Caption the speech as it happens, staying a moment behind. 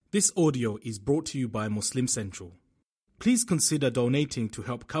This audio is brought to you by Muslim Central. Please consider donating to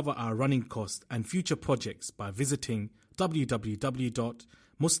help cover our running costs and future projects by visiting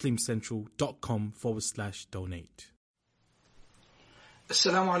www.muslimcentral.com/donate.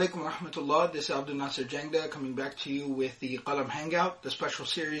 Assalamu alaikum wa rahmatullah. This is Abdul Nasir Jangda coming back to you with the Qalam Hangout, the special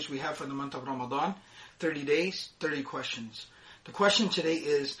series we have for the month of Ramadan. 30 days, 30 questions. The question today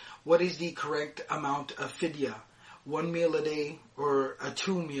is, what is the correct amount of Fidya? 1 meal a day or a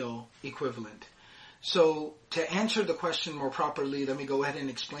 2-meal equivalent? So to answer the question more properly, let me go ahead and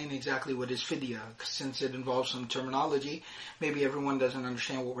explain exactly what is Fidya, since it involves some terminology. Maybe everyone doesn't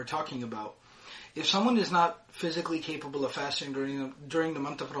understand what we're talking about. If someone is not physically capable of fasting during the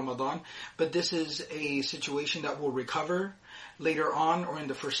month of Ramadan, but this is a situation that will recover later on or in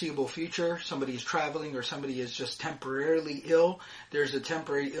the foreseeable future, somebody is traveling or somebody is just temporarily ill, there's a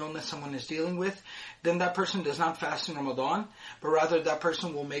temporary illness someone is dealing with, then that person does not fast in Ramadan, but rather that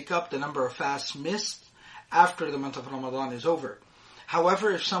person will make up the number of fasts missed after the month of Ramadan is over.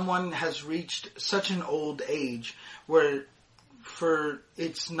 However, if someone has reached such an old age where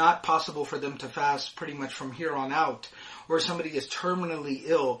it's not possible for them to fast pretty much from here on out, or somebody is terminally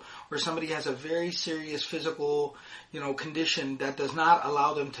ill, or somebody has a very serious physical, condition that does not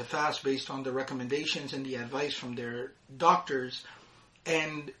allow them to fast based on the recommendations and the advice from their doctors,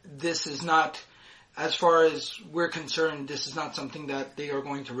 and this is not, as far as we're concerned, this is not something that they are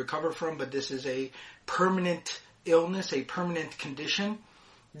going to recover from, but this is a permanent illness, a permanent condition,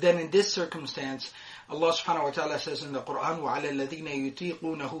 then in this circumstance, Allah subhanahu wa ta'ala says in the Quran, وَعَلَى الَّذِينَ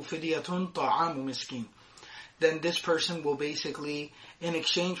يُطِيقُونَهُ فِدْيَةٌ طَعَامُ مِسْكِينٍ. Then this person will basically, in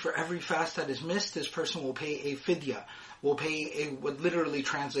exchange for every fast that is missed, this person will pay a fidya, will pay what literally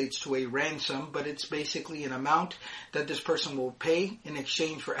translates to a ransom, but it's basically an amount that this person will pay in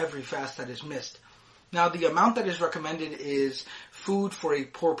exchange for every fast that is missed. Now, the amount that is recommended is food for a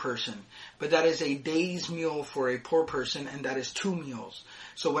poor person, but that is a day's meal for a poor person, and that is 2 meals.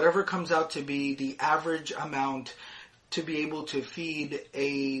 So whatever comes out to be the average amount to be able to feed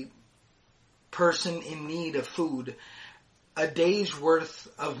a person in need of food, a day's worth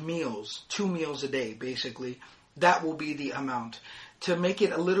of meals, 2 meals a day, basically, that will be the amount. To make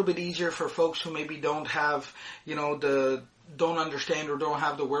it a little bit easier for folks who maybe don't have, don't understand or don't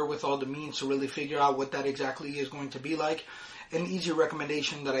have the wherewithal, the means to really figure out what that exactly is going to be like, an easy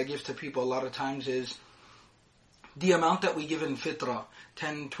recommendation that I give to people a lot of times is the amount that we give in fitrah,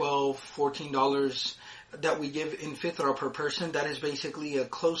 $10, $12, $14 that we give in fitrah per person, that is basically a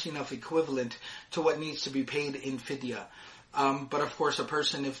close enough equivalent to what needs to be paid in fidya. But of course, a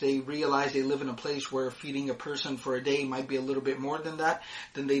person, if they realize they live in a place where feeding a person for a day might be a little bit more than that,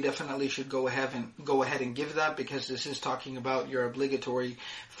 then they definitely should go ahead and give that, because this is talking about your obligatory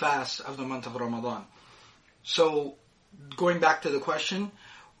fast of the month of Ramadan. So, going back to the question,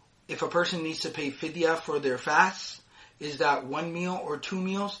 if a person needs to pay fidya for their fast, is that 1 meal or 2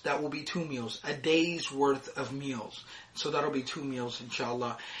 meals? That will be 2 meals, a day's worth of meals. So that'll be 2 meals,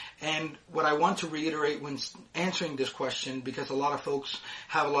 inshallah. And what I want to reiterate when answering this question, because a lot of folks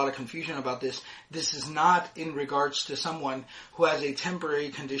have a lot of confusion about this is not in regards to someone who has a temporary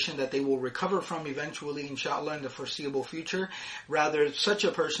condition that they will recover from eventually, inshallah, in the foreseeable future. Rather, such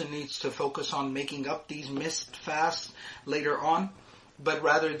a person needs to focus on making up these missed fasts later on. But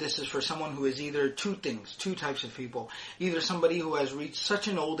rather, this is for someone who is either two types of people. Either somebody who has reached such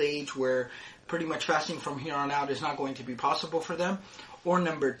an old age where pretty much fasting from here on out is not going to be possible for them. Or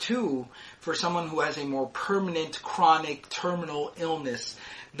number 2, for someone who has a more permanent, chronic, terminal illness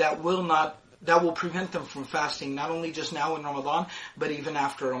that will prevent them from fasting, not only just now in Ramadan, but even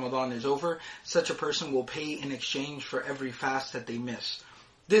after Ramadan is over. Such a person will pay in exchange for every fast that they miss.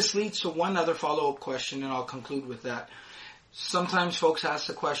 This leads to one other follow-up question, and I'll conclude with that. Sometimes folks ask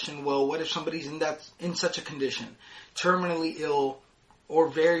the question, well, what if somebody's in such a condition, terminally ill or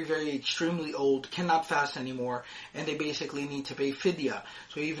very, very extremely old, cannot fast anymore, and they basically need to pay fidya?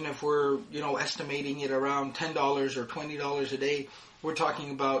 So even if we're, estimating it around $10 or $20 a day, we're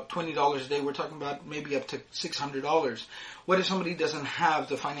talking about $20 a day, we're talking about maybe up to $600. What if somebody doesn't have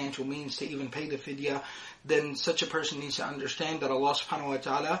the financial means to even pay the fidya? Then such a person needs to understand that Allah subhanahu wa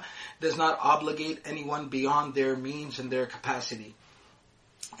ta'ala does not obligate anyone beyond their means and their capacity.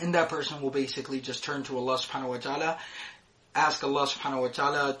 And that person will basically just turn to Allah subhanahu wa ta'ala, ask Allah subhanahu wa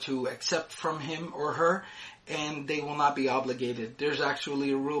ta'ala to accept from him or her, and they will not be obligated. There's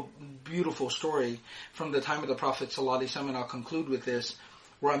actually a real beautiful story from the time of the Prophet ﷺ, and I'll conclude with this,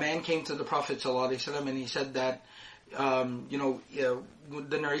 where a man came to the Prophet ﷺ and he said that,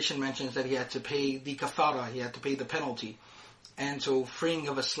 the narration mentions that he had to pay the kafara, he had to pay the penalty. And so freeing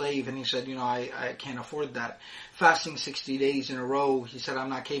of a slave, and he said, I can't afford that. Fasting 60 days in a row, he said,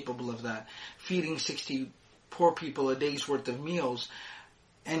 I'm not capable of that. Feeding 60 poor people a day's worth of meals,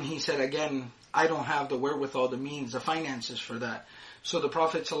 and he said, again, I don't have the wherewithal, the means, the finances for that. So the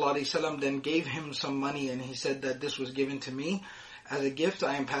Prophet ﷺ then gave him some money, and he said that this was given to me as a gift.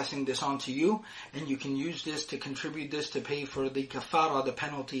 I am passing this on to you, and you can use this to contribute this to pay for the kafara, the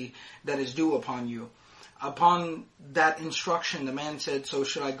penalty that is due upon you. Upon that instruction, the man said, so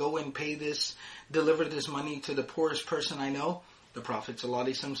should I go and pay this, deliver this money to the poorest person I know? The Prophet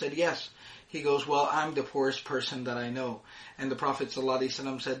ﷺ said, yes. He goes, well, I'm the poorest person that I know. And the Prophet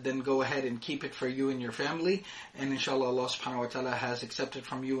ﷺ said, then go ahead and keep it for you and your family. And inshallah, Allah subhanahu wa ta'ala has accepted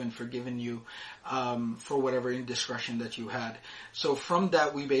from you and forgiven you for whatever indiscretion that you had. So from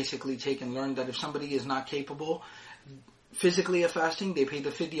that, we basically take and learn that if somebody is not capable physically of fasting, they pay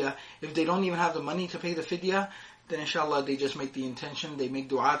the fidya. If they don't even have the money to pay the fidya, then inshallah they just make the intention, they make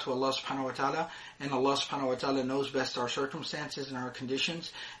dua to Allah subhanahu wa ta'ala, and Allah subhanahu wa ta'ala knows best our circumstances and our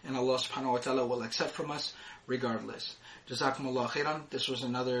conditions, and Allah subhanahu wa ta'ala will accept from us regardless. Jazakumullah khairan. This was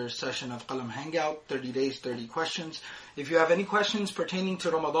another session of Qalam Hangout, 30 days, 30 questions. If you have any questions pertaining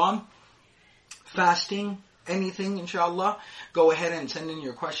to Ramadan, fasting, anything inshallah, go ahead and send in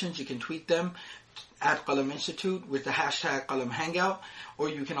your questions. You can tweet them at Qalam Institute with the hashtag Qalam Hangout, or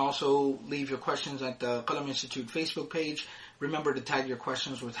you can also leave your questions at the Qalam Institute Facebook page. Remember to tag your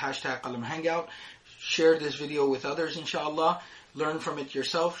questions with hashtag Qalam Hangout. Share this video with others inshallah. Learn from it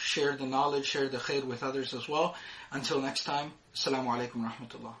yourself. Share the knowledge, share the khair with others as well. Until next time, Assalamu alaikum wa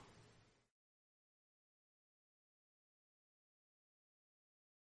rahmatullah.